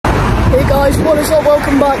Guys, what is up?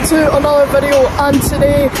 Welcome back to another video, and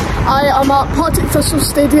today I am at Partick Thistle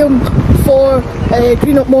Stadium for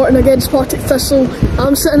Greenock Morton against Partick Thistle.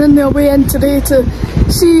 I'm sitting in the away end today to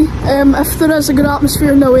see if there is a good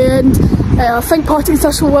atmosphere in the away end. I think Partick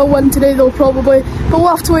Thistle will win today though, probably, but we'll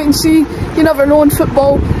have to wait and see. You never know in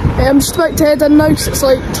football. I'm just about to head in now because it's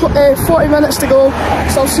like 40 minutes to go,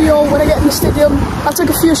 so I'll see you all when I get in the stadium. I took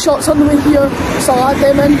a few shots on the way here, so I'll add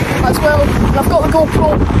them in as well, and I've got a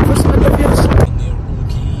GoPro for some interviews.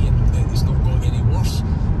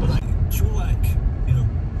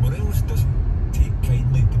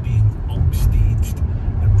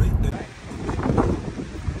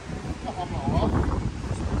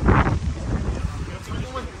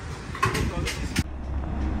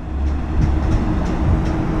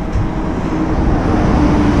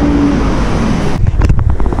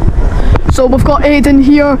 So we've got Aidan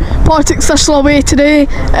here, Partick Thistle away today.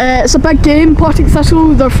 It's a big game. Partick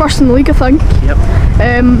Thistle, they're first in the league, I think.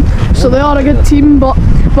 Yep. So they are a good team, but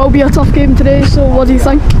will be a tough game today. So what do you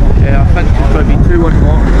think? Yeah, I think it's going to be 2-1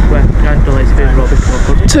 Morton with Grant Gillespie and Robbie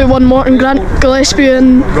Crawford. 2-1 Morton, Grant Gillespie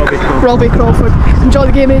and Robbie Crawford. Enjoy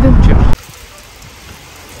the game, Aidan. Cheers.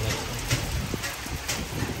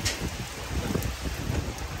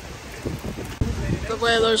 The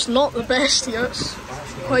weather's not the best here. It's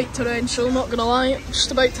quite torrential, not gonna lie.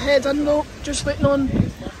 Just about to head in though, just waiting on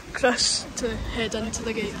Chris to head into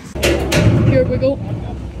the gate. Here we go.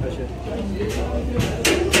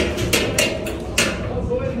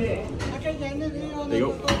 There you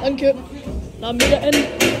go. Thank you. I made it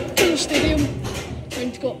in to the stadium.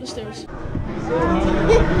 Time to go up the stairs.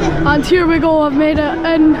 And here we go, I've made it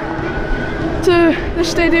in to the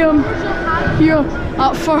stadium here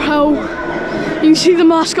at Firhill. You can see the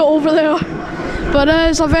mascot over there. But it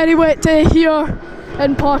is a very wet day here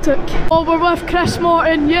in Partick. Well, we're with Chris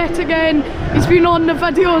Morton yet again. He's been on the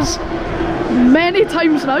videos many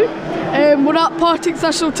times now. We're at Partick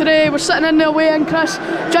Thistle today. We're sitting in the away end, Chris. Do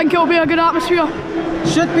you think it'll be a good atmosphere?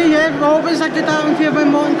 Should be, yeah. Always a good atmosphere when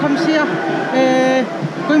Morton comes here.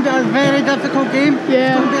 Going to be a very difficult game.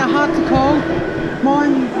 Yeah. It's going to be hard to call.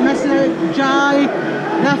 Morton missing out Jai,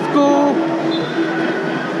 Lithgow,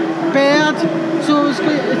 Baird. So it's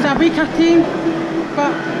a weaker team.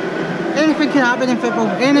 But anything can happen in football.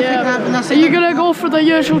 Anything can happen. Are you going to go for the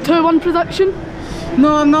usual 2-1 prediction?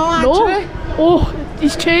 No, I'm not actually. No? Oh,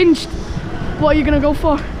 he's changed. What are you going to go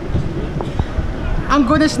for? I'm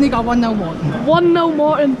going to sneak a 1-0 Morton. 1-0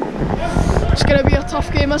 Morton. It's going to be a tough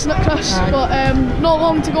game, isn't it, Chris? Aye. But not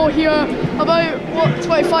long to go here. About, what,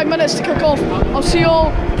 25 minutes to kick off. I'll see you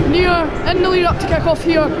all in the lead up to kick off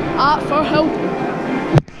here at Firhill.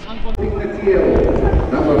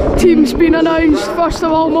 Team's been announced. First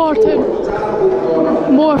of all, Morton.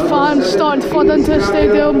 More fans starting to flood into the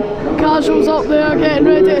stadium. Casuals up there getting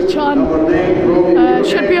ready to chant.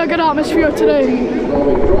 Should be a good atmosphere today.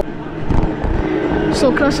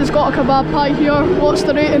 So Chris has got a kebab pie here. What's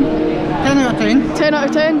the rating? 10 out of 10. 10 out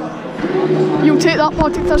of 10. You'll take that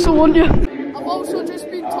Partick Thistle, won't you? I've also just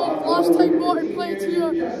been told last time Morton played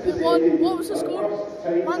here, it won. What was the score?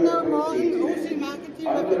 1-0 Morton. OC market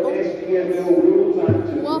team with the goals.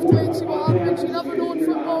 We'll have to wait and see what happens. You never know in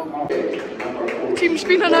football. Team's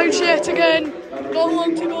been announced yet again. Not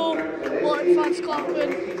long to go. Morton fans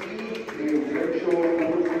clapping.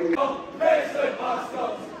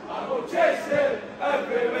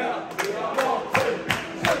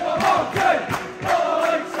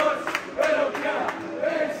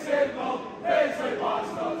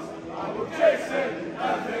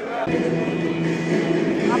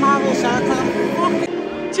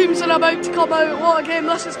 Teams are about to come out. What a game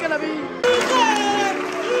this is going to be.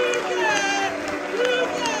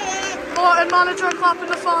 Morton manager clapping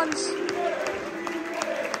the fans.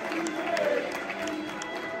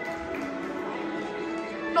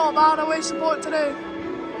 Not bad away support today.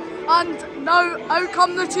 And now out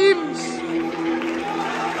come the teams.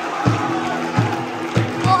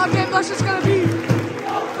 What a game this is going to be.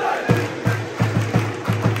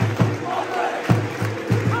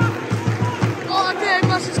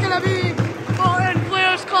 This is going to be Morton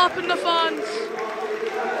players clapping the fans.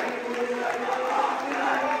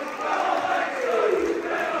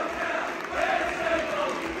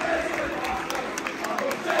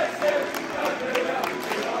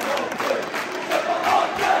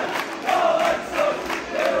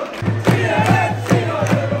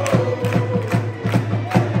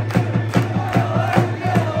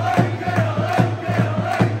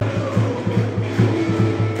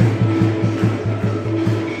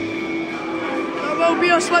 Be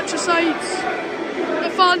a switch of sides. The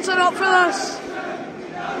fans are up for this.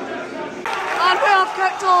 And we have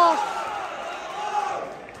kicked off.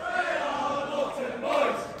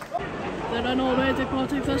 in already,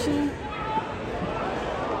 Partick Thistle.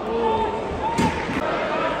 Oh.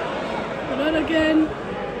 They're in again.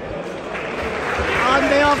 And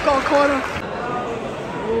they have got a corner.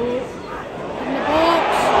 Oh. In the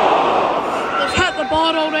box. They've hit the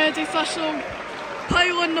bar already, Thistle.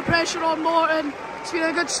 Piling the pressure on Morton. It's been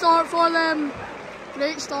a good start for them.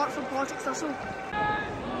 Great start from Partick Thistle.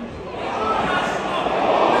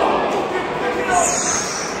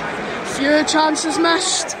 Few chances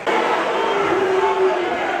missed.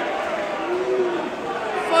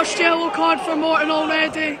 First yellow card for Morton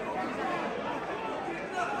already.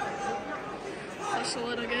 Thistle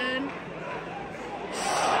in again.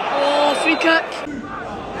 Oh, free kick.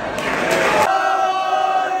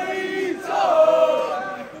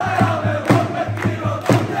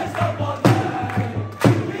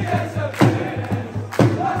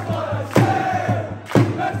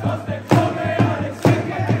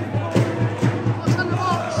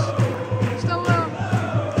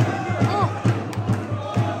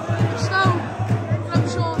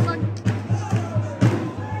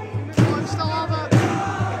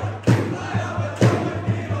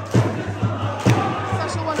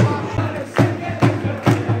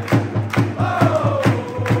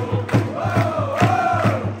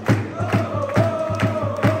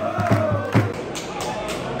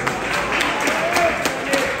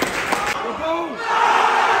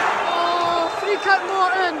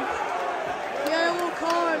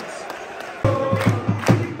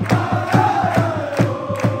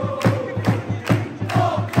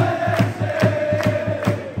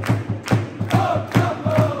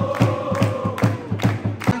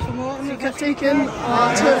 Taken.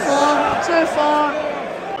 Too far.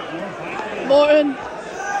 Morton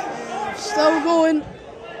still going.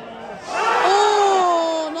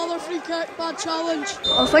 Oh, another free kick, bad challenge.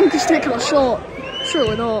 I think he's taking a shot.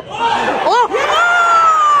 Surely not. Oh!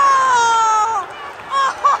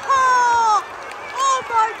 Oh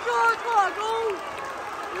my God, what a goal!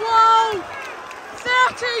 Wow!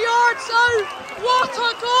 30 yards out! What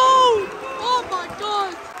a goal! Oh my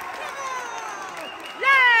God!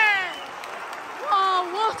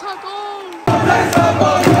 What a goal!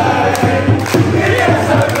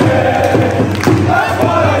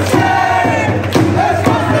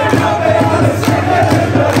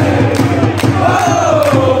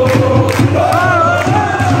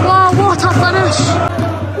 Wow, what a finish!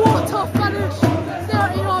 What a finish!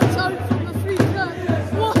 30 yards out from the free kick.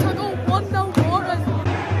 What a goal! 1-0 Morton.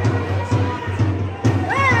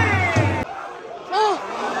 Oh!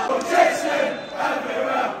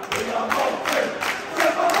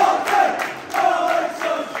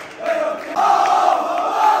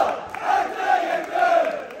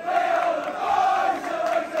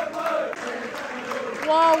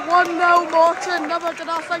 Wow, 1-0 Morton. Never did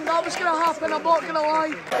I think that was going to happen, I'm not going to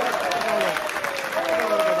lie.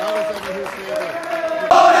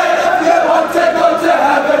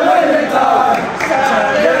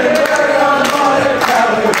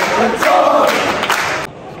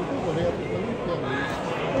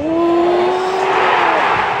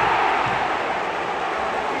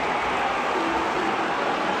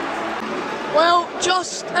 Well,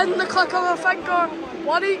 just in the click of a finger,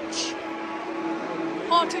 one each.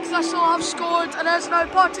 Partick Thistle have scored, and it is now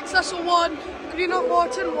Partick Thistle 1, Greenock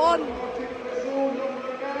Morton 1.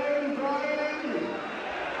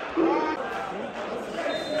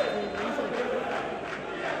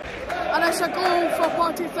 And it's a goal for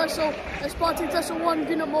Partick Thistle. It's Partick Thistle 1,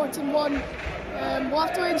 Greenock Morton 1. We'll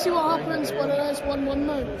have to wait and see what happens, but it is 1-1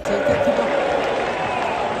 now.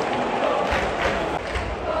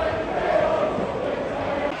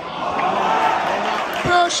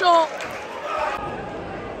 Poor shot.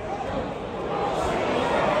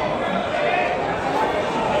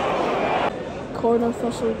 Corner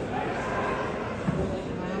Thistle.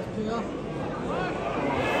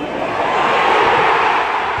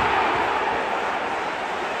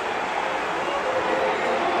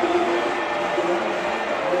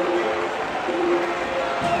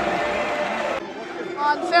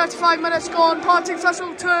 And 35 minutes gone. Partick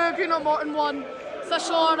Thistle 2, Greenock Morton 1.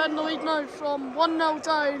 Thistle are in the lead now from 1-0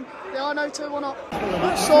 down. They are now 2-1 up.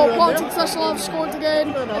 So Partick Thistle have scored again.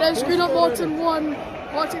 It is Greenock Morton 1.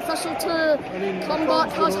 Partick Thistle 2,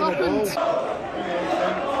 comeback has happened. Is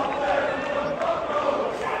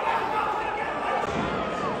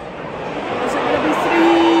it going to be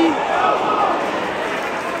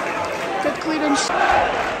 3? Good clearance.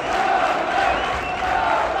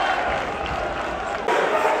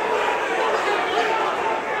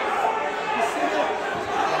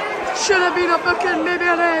 Should have been a booking, maybe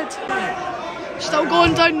a red. Still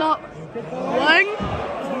going down that wing.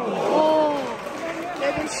 Oh.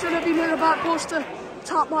 Maybe should have been in the back post to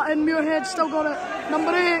tap that in. Muirhead still got it. Number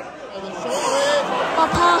 8. A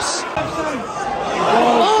pass.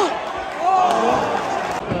 Oh!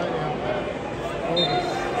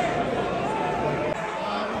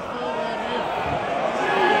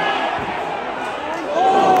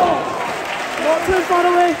 Not too far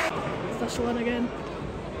away. Thistle in again.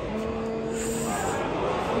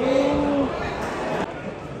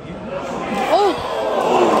 Oh!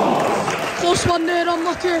 Close one there,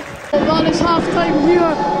 unlucky. That is half time here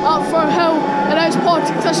at Firhill. It is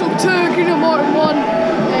Partick Thistle 2, Greenock Morton 1.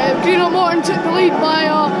 Greenock Morton took the lead by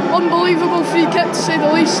an unbelievable free kick, to say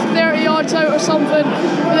the least, 30 yards out or something.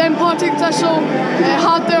 But then Partick Thistle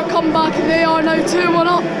had their comeback and they are now 2-1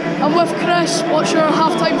 up. And with Chris, what's your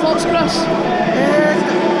half-time thoughts, Chris?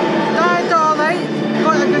 That's alright.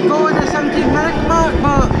 Got a good goal in the 17-minute mark,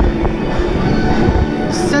 but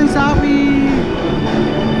since that we...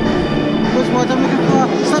 what I'm looking for,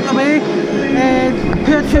 slip away,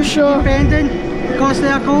 poor defending because they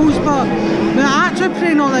are goals, but we're actually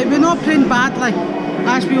playing alright. We're not playing badly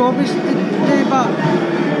as we obviously do, but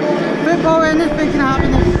football, anything can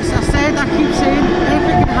happen. As I keep saying,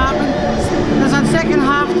 anything can happen. There's a second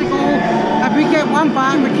half to go. If we get one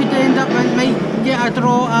back, we could end up and might get a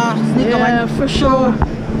draw or sneak a win. Yeah, for sure.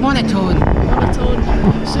 Monotone.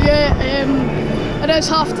 So yeah, it is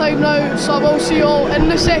half time now, so I will see you all in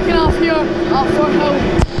the second half here at Firhill.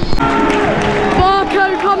 Back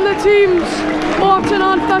out come the teams, Morton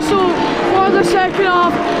and Thistle for the second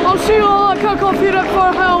half. I'll see you all at kick-off here at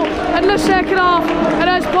Firhill in the second half. It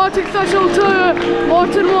is Partick Thistle 2,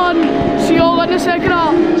 Morton 1. See you all in the second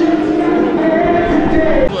half.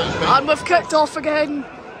 And we've kicked off again.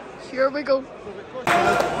 Here we go.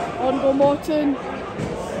 On go Morton.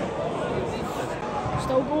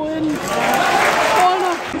 Still going.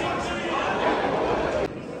 Corner.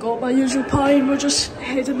 Got my usual pine, we're just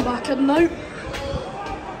heading back in now.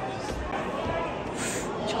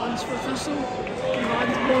 Chance for Thistle.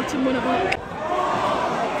 And Morton win it back.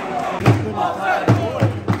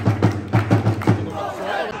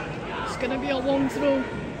 It's going to be a long throw.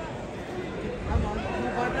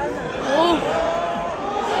 Oh!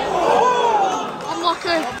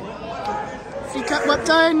 Unlucky. Free kick whipped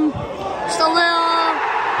down. Still there.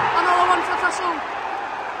 Another one for Thistle.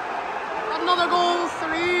 Another goal.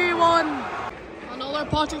 3-1. Another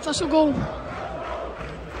Partick Thistle goal.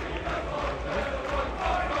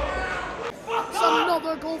 It's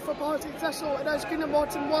another goal for Partick Thistle. It is Greenock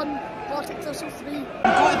Morton 1, Partick Thistle 3.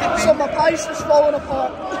 So my pies is falling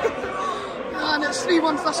apart. And it's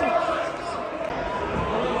 3-1 Thistle.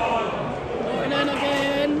 And then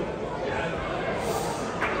again.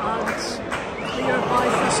 And cleared by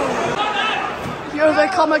Thistle. Here they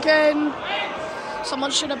come again.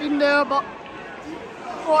 Someone should have been there, but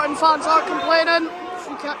Morton fans are complaining.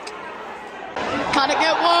 Free kick. Can it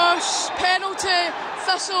get worse? Penalty.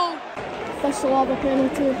 Thistle. Thistle have a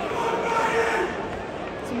penalty.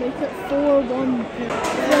 To make it 4-1.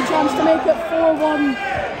 There's a chance to make it 4-1.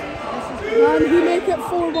 Can he make it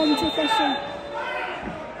 4-1 to Thistle?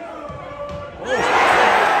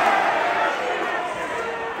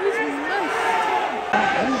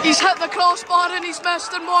 He's hit the crossbar and he's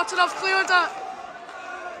missed, and Morton have cleared it.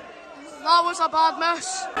 That was a bad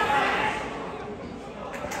miss.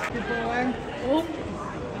 Oh.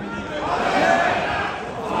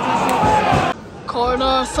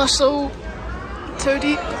 Corner, Thistle, too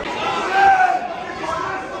deep.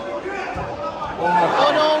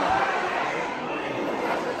 Oh no.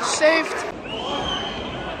 Saved.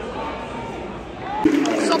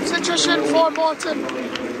 Substitution for Morton.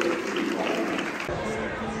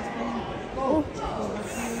 Oh.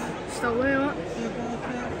 Still there.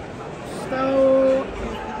 Still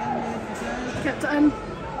kept it in.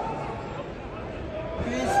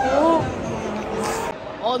 Oh.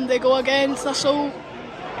 On they go again, Thistle.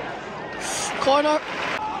 Corner.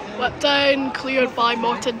 Whipped down, cleared by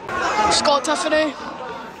Morton. Scott Tiffany.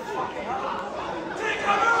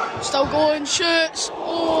 Still going, shoots.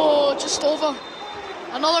 Oh, just over.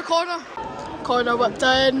 Another corner. Corner whipped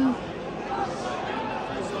in.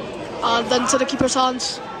 And into the keeper's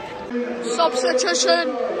hands.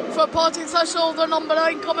 Substitution for Partick Thistle, their number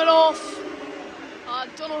 9 coming off. I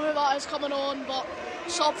don't know who that is coming on, but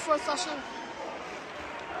sub for Thistle.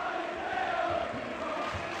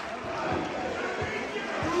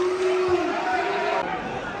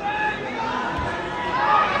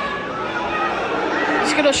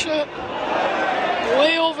 He's gonna shoot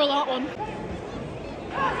way over that one.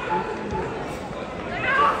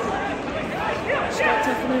 Scott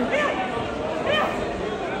Tiffany.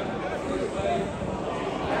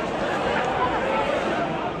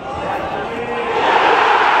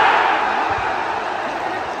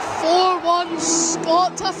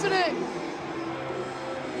 Scott Tiffany.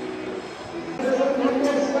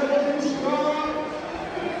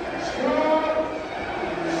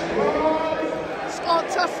 Scott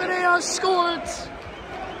Tiffany has scored.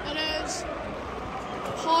 It is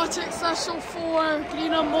Partick Thistle 4,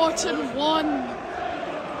 Greenock Morton 1.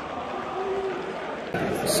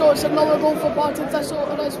 So it's another goal for Partick Thistle.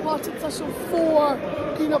 It is Partick Thistle 4,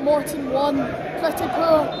 Greenock Morton 1. Pretty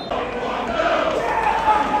poor.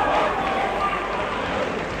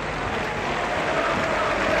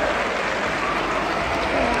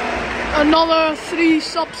 Another 3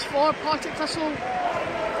 subs for Partick Thistle.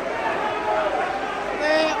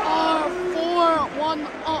 They are 4-1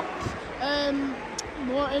 up.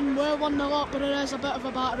 Morton were 1-0 up, but it is a bit of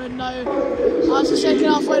a battering now. As the second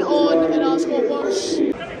half went on, it has got worse.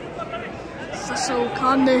 Thistle,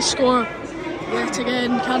 can they score yet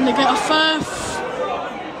again? Can they get a 5th?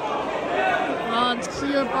 And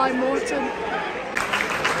cleared by Morton.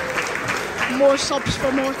 More subs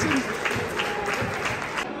for Morton.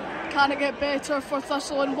 Can it get better for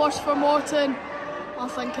Thistle and worse for Morton? I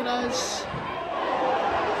think it is.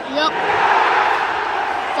 Yep.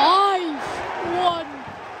 5-1.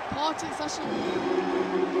 Partick Thistle.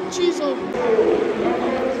 Thistle.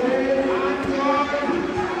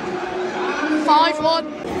 5-1.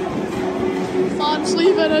 Fans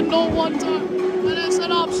leaving and no wonder. It is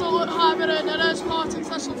an absolute hammering. It is Partick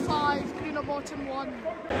Thistle 5, Greenock Morton 1.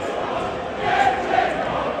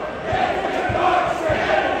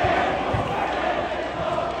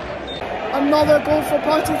 Another goal for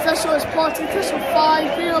Partick Thistle. It's Partick Thistle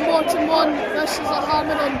 5, Greenock Morton 1. This is a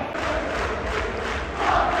hammering.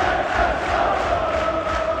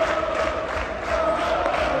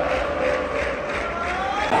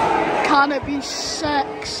 Can it be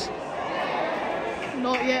 6?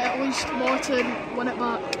 Not yet, at least Morton win it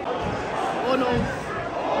back. Oh no.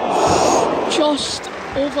 Just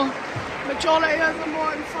over. Majority of the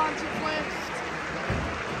Morton fans have left.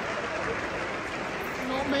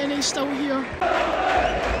 Not many still here.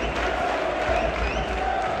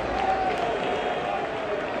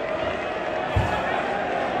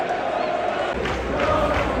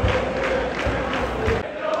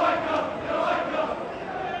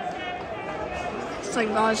 I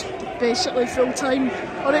think that's basically full time,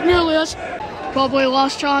 or it nearly is. Probably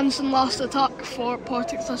last chance and last attack for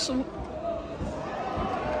Partick Thistle.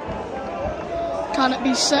 Can it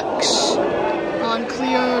be 6? And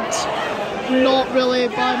cleared. Not really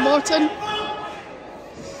by Morton,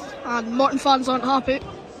 and Morton fans aren't happy.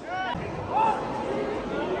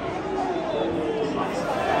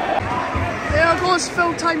 There goes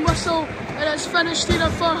full-time whistle. It is finished here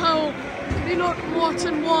at Firhill. Greenock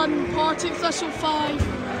Morton 1, Partick Thistle 5.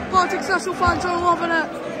 Partick Thistle fans are loving it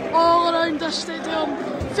all around this stadium.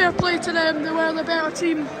 Fair play to them, they were the better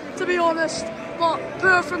team, to be honest. But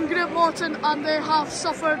poor from Greenock Morton, and they have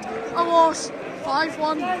suffered a loss,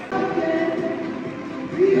 5-1.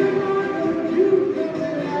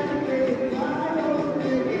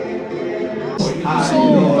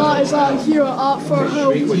 So that is that here at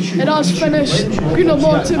Firhill. It has finished. Greenock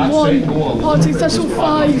Morton 1, Partick Thistle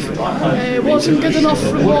 5. Wasn't good enough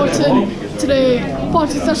for Morton today.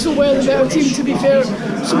 Partick Thistle were the better team, to be fair.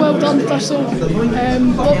 So well done, Thistle.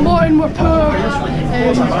 But Morton were poor.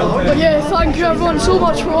 But yeah, thank you everyone so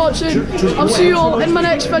much for watching. I'll see you all in my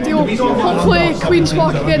next video. Hopefully Queen's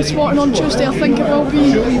Park against Morton on Tuesday, I think it will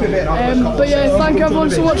be. But yeah, thank you everyone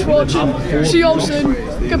so much for watching. See you all soon.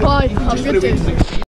 Goodbye. Have a good day.